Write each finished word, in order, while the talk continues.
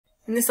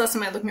In this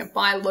lesson, we're looking at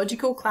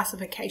biological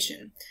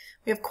classification.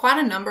 We have quite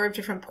a number of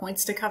different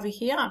points to cover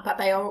here, but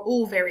they are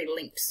all very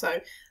linked, so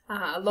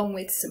along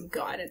with some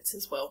guidance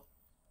as well.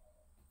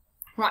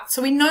 Right,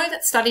 so we know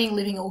that studying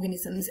living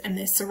organisms and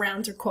their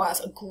surrounds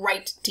requires a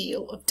great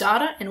deal of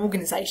data and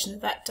organisation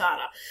of that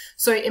data.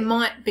 So it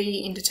might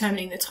be in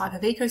determining the type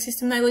of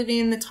ecosystem they live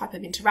in, the type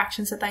of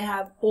interactions that they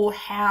have, or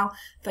how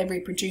they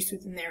reproduce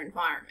within their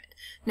environment.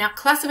 Now,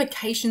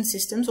 classification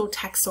systems or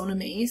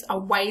taxonomies are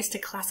ways to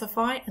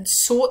classify and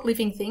sort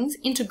living things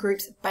into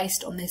groups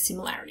based on their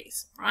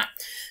similarities, right?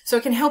 So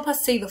it can help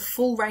us see the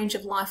full range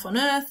of life on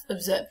Earth,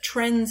 observe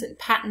trends and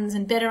patterns,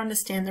 and better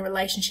understand the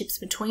relationships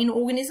between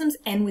organisms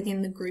and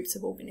within the groups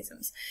of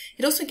organisms.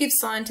 It also gives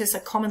scientists a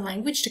common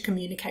language to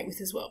communicate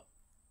with as well.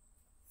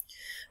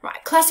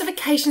 Right,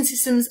 classification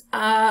systems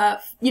are,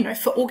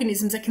 for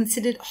organisms are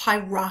considered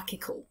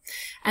hierarchical,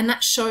 and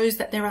that shows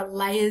that there are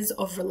layers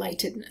of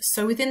relatedness.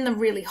 So within the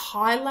really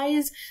high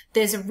layers,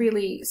 there's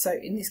so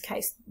in this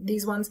case,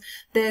 these ones,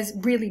 there's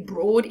really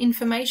broad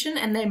information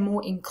and they're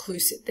more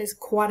inclusive. There's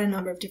quite a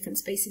number of different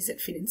species that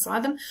fit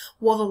inside them,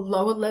 while the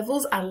lower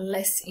levels are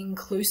less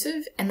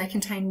inclusive and they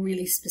contain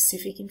really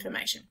specific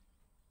information.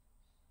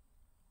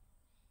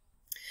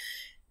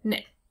 Now,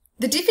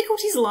 the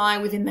difficulties lie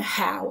within the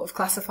how of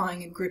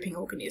classifying and grouping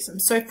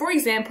organisms. So, for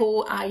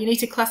example, you need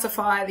to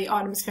classify the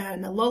items found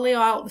in the lolly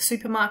aisle at the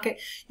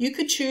supermarket. You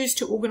could choose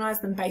to organise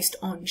them based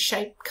on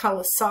shape,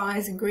 colour,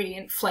 size,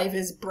 ingredient,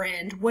 flavours,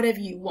 brand, whatever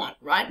you want,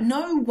 right?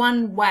 No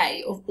one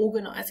way of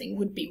organising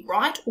would be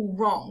right or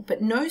wrong,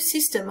 but no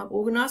system of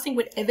organising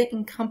would ever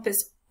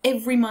encompass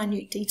every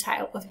minute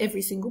detail of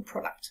every single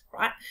product,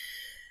 right?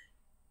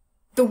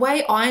 The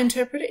way I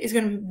interpret it is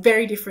going to be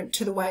very different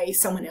to the way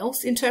someone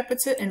else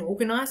interprets it and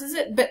organises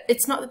it, but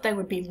it's not that they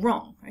would be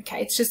wrong, okay?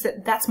 It's just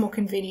that that's more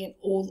convenient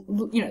or,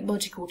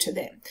 logical to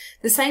them.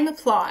 The same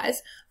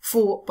applies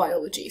for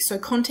biology. So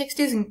context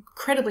is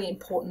incredibly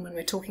important when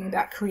we're talking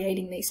about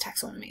creating these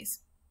taxonomies.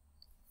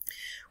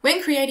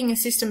 When creating a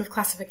system of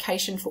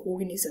classification for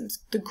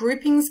organisms, the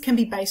groupings can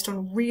be based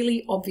on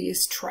really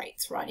obvious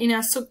traits, right? In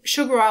our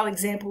sugar aisle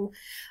example,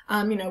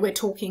 we're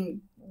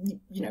talking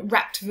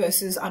wrapped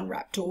versus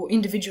unwrapped, or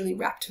individually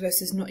wrapped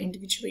versus not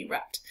individually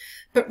wrapped.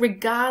 But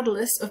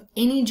regardless of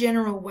any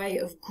general way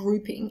of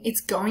grouping,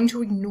 it's going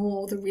to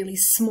ignore the really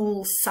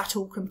small,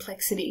 subtle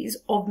complexities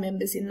of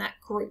members in that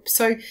group.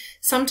 So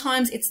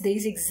sometimes it's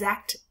these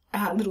exact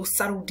little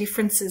subtle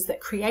differences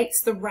that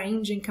creates the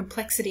range and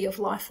complexity of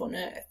life on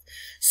Earth.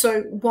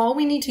 So while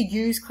we need to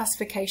use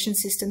classification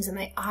systems and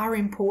they are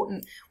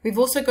important, we've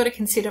also got to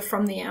consider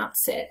from the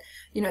outset,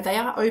 they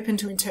are open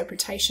to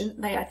interpretation,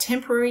 they are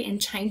temporary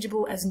and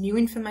changeable as new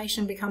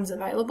information becomes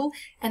available,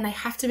 and they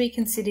have to be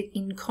considered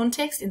in the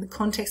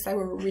context they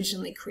were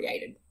originally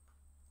created.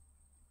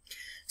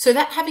 So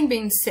that having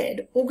been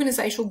said,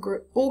 organizational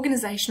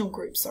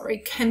groups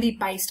can be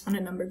based on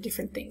a number of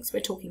different things. We're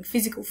talking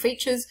physical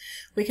features,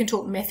 we can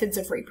talk methods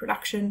of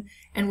reproduction,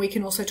 and we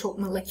can also talk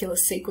molecular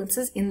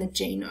sequences in the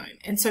genome.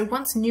 And so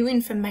once new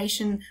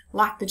information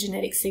like the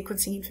genetic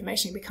sequencing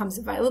information becomes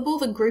available,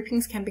 the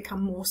groupings can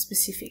become more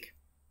specific.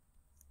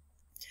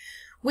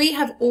 We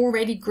have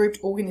already grouped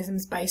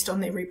organisms based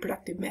on their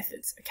reproductive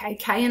methods, okay?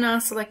 K and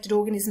R selected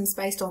organisms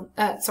based on,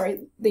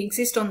 they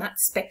exist on that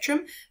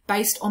spectrum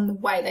based on the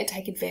way they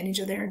take advantage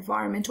of their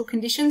environmental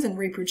conditions and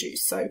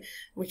reproduce. So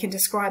we can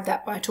describe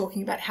that by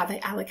talking about how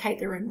they allocate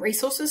their own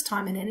resources,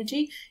 time and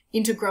energy,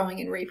 into growing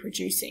and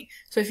reproducing.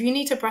 So if you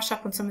need to brush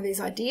up on some of these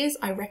ideas,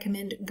 I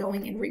recommend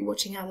going and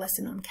rewatching our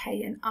lesson on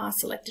K and R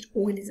selected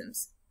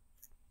organisms.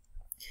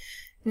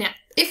 Now,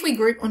 if we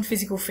group on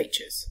physical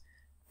features,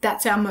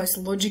 that's our most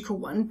logical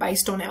one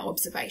based on our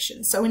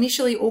observations. So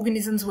initially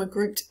organisms were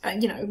grouped,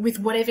 with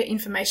whatever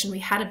information we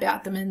had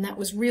about them, and that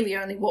was really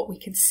only what we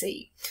could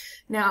see.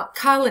 Now,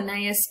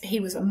 Linnaeus, he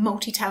was a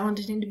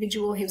multi-talented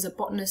individual. He was a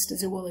botanist, a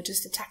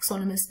zoologist, a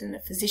taxonomist, and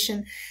a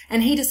physician,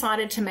 and he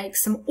decided to make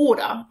some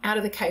order out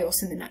of the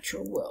chaos in the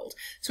natural world.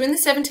 So in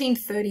the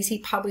 1730s, he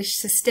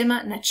published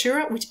Systema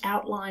Naturae, which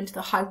outlined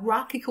the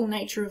hierarchical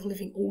nature of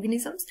living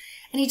organisms,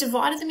 and he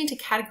divided them into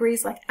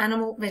categories like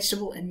animal,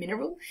 vegetable, and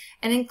mineral,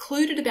 and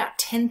included about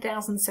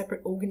 10,000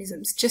 separate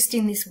organisms just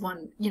in this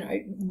one,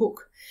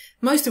 book,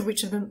 most of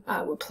which of them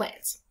were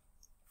plants.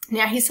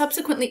 Now, he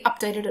subsequently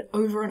updated it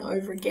over and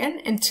over again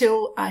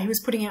until he was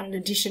putting out an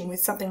edition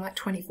with something like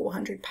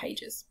 2,400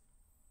 pages.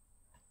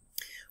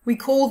 We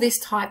call this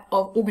type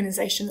of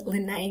organisation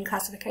Linnaean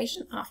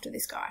classification after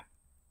this guy.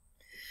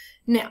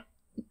 Now,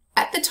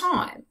 at the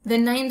time, the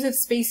names of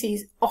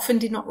species often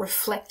did not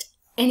reflect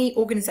any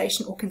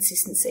organisation or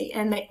consistency,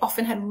 and they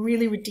often had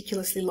really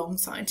ridiculously long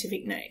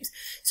scientific names.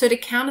 So to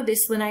counter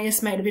this,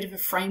 Linnaeus made a bit of a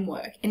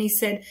framework, and he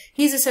said,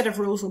 here's a set of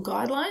rules or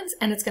guidelines,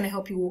 and it's going to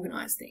help you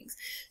organise things.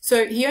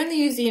 So he only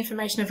used the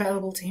information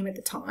available to him at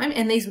the time,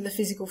 and these were the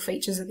physical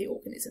features of the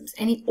organisms.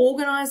 And he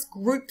organised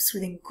groups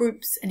within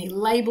groups, and he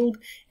labelled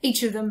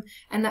each of them,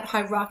 and that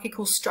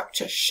hierarchical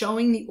structure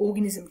showing the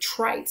organism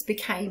traits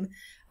became,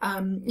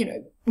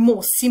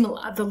 more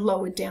similar the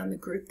lower down the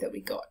group that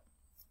we got.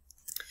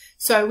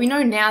 So we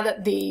know now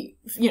that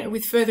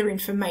with further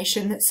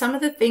information, that some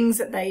of the things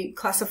that they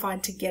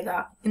classified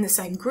together in the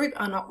same group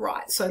are not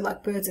right. So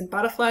like birds and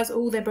butterflies,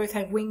 oh, they both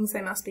have wings,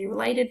 they must be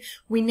related.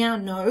 We now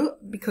know,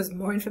 because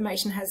more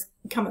information has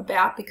come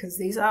about, because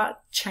these are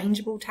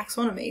changeable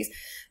taxonomies,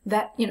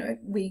 that,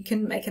 we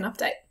can make an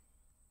update.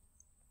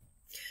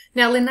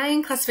 Now,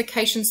 Linnaean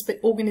classification split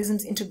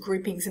organisms into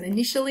groupings, and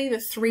initially the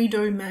 3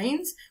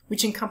 domains,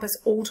 which encompass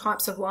all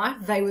types of life,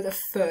 they were the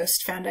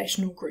first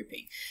foundational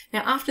grouping.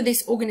 Now, after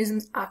this,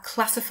 organisms are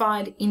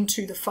classified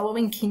into the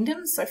following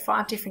kingdoms, so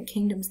 5 different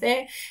kingdoms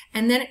there,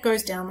 and then it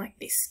goes down like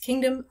this: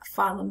 kingdom,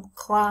 phylum,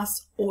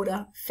 class,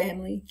 order,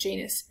 family,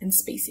 genus, and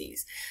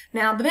species.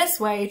 Now, the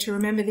best way to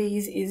remember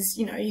these is,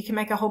 you can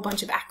make a whole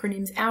bunch of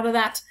acronyms out of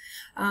that.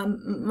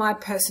 My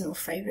personal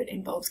favourite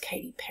involves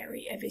Katy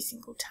Perry every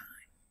single time.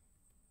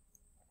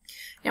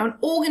 Now, an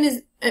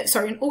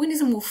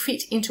organism will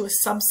fit into a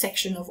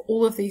subsection of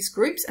all of these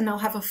groups, and they'll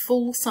have a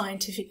full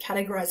scientific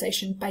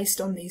categorization based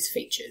on these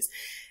features.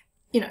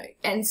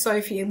 And so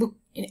if you look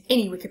in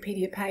any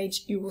Wikipedia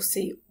page, you will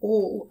see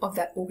all of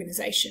that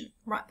organization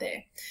right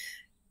there.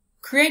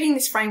 Creating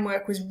this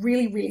framework was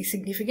really, really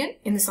significant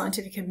in the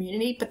scientific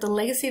community, but the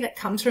legacy that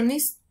comes from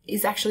this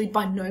is actually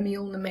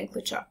binomial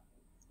nomenclature.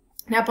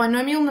 Now,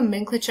 binomial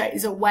nomenclature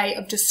is a way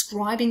of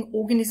describing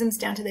organisms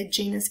down to their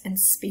genus and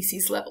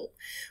species level.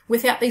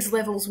 Without these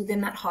levels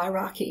within that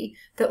hierarchy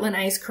that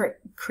Linnaeus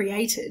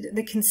created,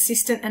 the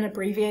consistent and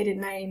abbreviated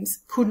names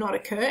could not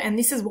occur, and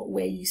this is what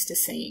we're used to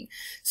seeing.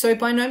 So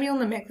binomial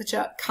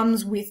nomenclature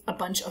comes with a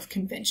bunch of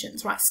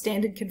conventions, right?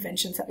 Standard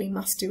conventions that we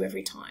must do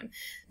every time.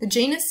 The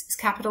genus is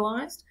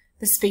capitalized,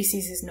 the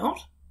species is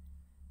not.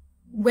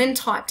 When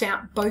typed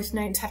out, both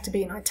names have to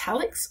be in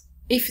italics.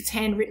 If it's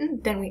handwritten,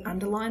 then we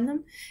underline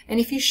them. And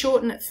if you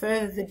shorten it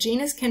further, the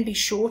genus can be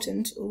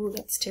shortened, oh,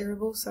 that's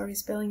terrible, sorry,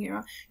 spelling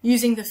error,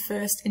 using the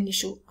first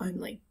initial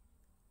only.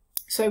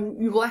 So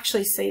you will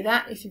actually see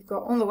that if you've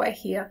got all the way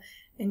here,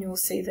 and you'll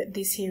see that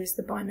this here is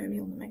the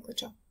binomial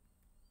nomenclature.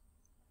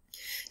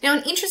 Now,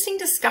 an interesting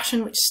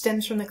discussion which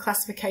stems from the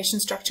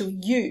classification structure we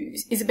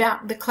use is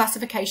about the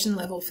classification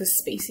level for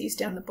species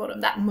down the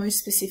bottom, that most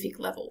specific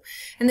level.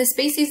 And the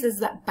species is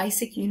that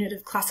basic unit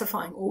of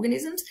classifying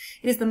organisms.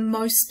 It is the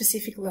most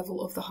specific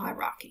level of the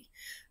hierarchy.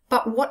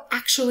 But what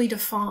actually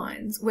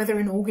defines whether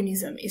an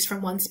organism is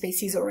from one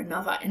species or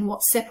another, and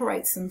what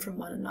separates them from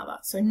one another?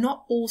 So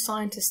not all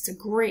scientists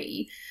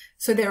agree,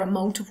 so there are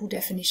multiple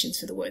definitions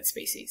for the word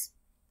species.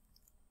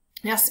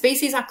 Now,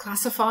 species are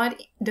classified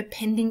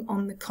depending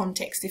on the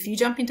context. If you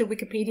jump into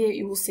Wikipedia,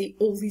 you will see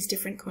all these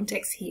different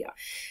contexts here.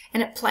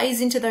 And it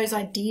plays into those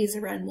ideas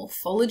around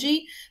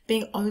morphology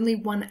being only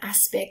one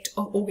aspect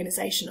of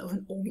organization of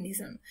an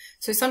organism.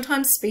 So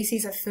sometimes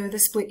species are further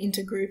split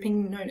into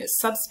grouping known as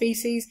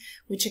subspecies,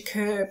 which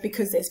occur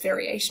because there's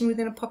variation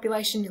within a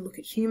population. You look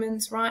at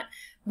humans, right?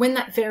 When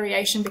that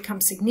variation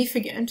becomes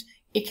significant,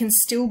 it can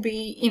still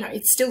be,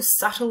 it's still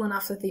subtle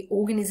enough that the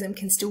organism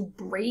can still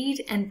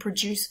breed and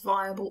produce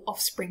viable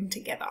offspring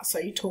together. So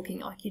you're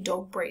talking like your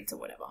dog breeds or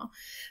whatever.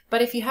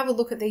 But if you have a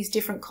look at these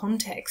different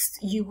contexts,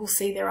 you will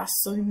see there are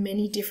so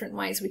many different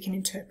ways we can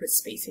interpret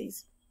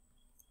species.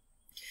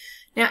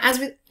 Now, as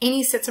with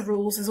any sets of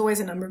rules, there's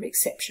always a number of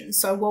exceptions.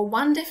 So while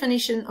one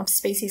definition of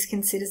species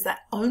considers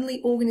that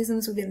only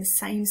organisms within the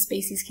same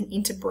species can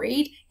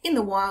interbreed in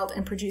the wild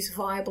and produce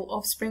viable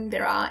offspring,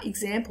 there are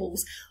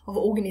examples of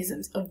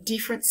organisms of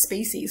different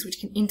species which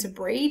can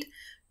interbreed,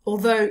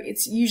 although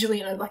it's usually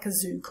in like a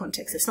zoo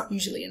context. It's not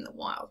usually in the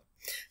wild.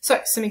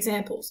 So some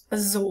examples: a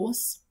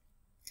zorse.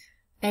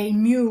 A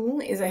mule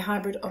is a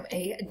hybrid of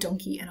a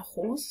donkey and a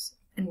horse,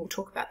 and we'll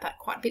talk about that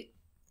quite a bit.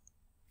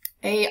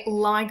 A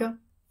liger.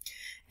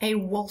 A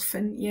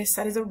wolfen, yes,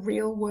 that is a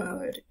real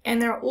word.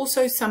 And there are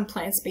also some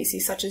plant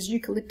species such as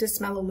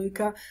Eucalyptus,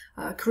 Melaleuca,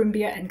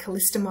 Corymbia and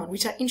Callistemon,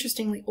 which are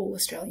interestingly all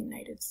Australian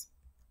natives.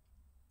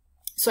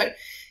 So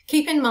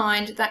keep in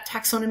mind that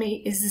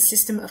taxonomy is the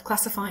system of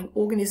classifying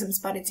organisms,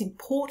 but it's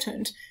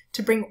important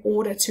to bring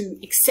order to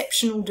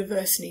exceptional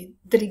diversity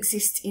that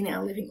exists in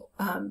our living,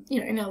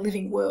 in our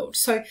living world.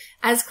 So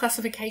as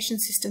classification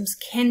systems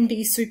can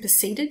be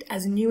superseded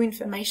as new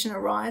information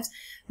arrives,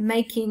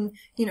 making,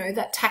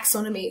 that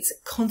taxonomy, it's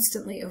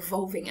constantly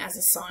evolving as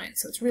a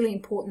science. So it's really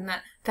important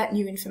that that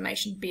new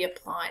information be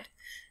applied.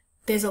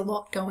 There's a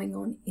lot going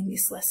on in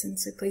this lesson,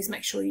 so please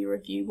make sure you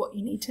review what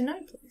you need to know,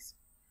 please.